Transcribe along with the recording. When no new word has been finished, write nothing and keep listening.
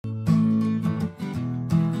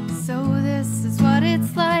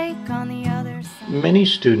it's like on the other side. Many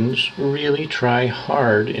students really try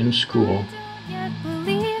hard in school, Yet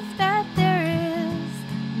believe that there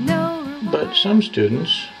is no reward but some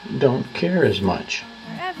students don't care as much.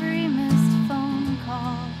 for every missed phone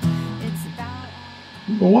call. It's about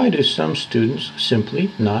Why do some students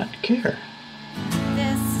simply not care?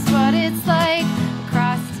 this is what it's like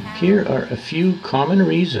across town. Here are a few common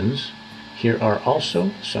reasons. Here are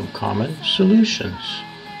also some common solutions.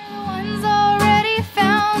 One's already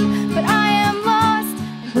found, but I am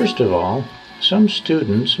lost. First of all, some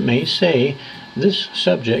students may say this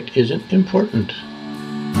subject isn't important.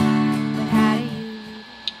 But how do you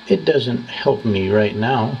It doesn't help me right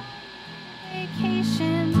now.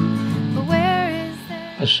 vacation? But where is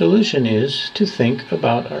there? A solution is to think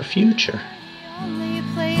about our future. The only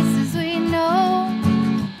places we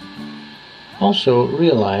know. Also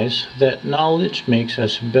realize that knowledge makes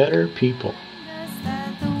us better people. Us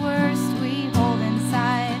that the worst we hold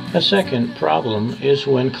inside. A second problem is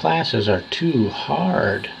when classes are too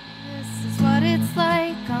hard This is what it's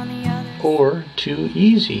like on the other or too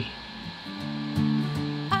easy.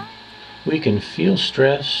 We can feel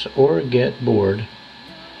stress or get bored.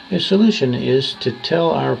 A solution is to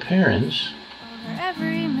tell our parents over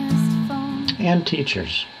every missed phone and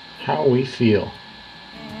teachers how we feel.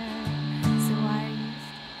 there. So I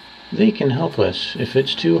used They can help us if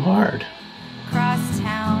it's too hard. to cross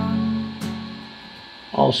town.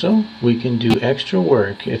 Also, we can do extra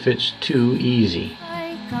work if it's too easy.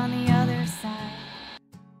 Like on the other side.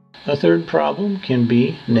 A third problem can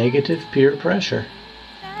be negative peer pressure.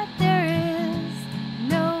 That there is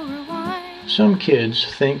no rewind. Some kids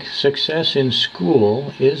think success in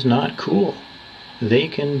school is not cool. They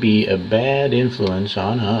can be a bad influence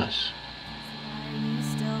on us. Are you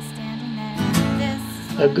still standing there? This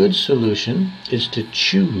is A good solution is to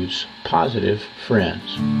choose positive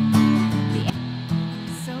friends.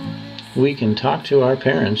 so We can talk to our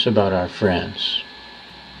parents about our friends.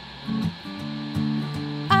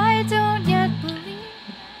 I don't yet believe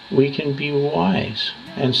We can be wise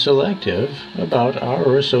and selective about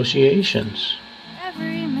our associations.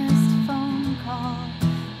 every missed phone call.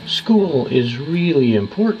 School is really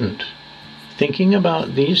important. Thinking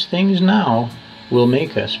about these things now will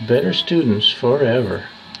make us better students forever.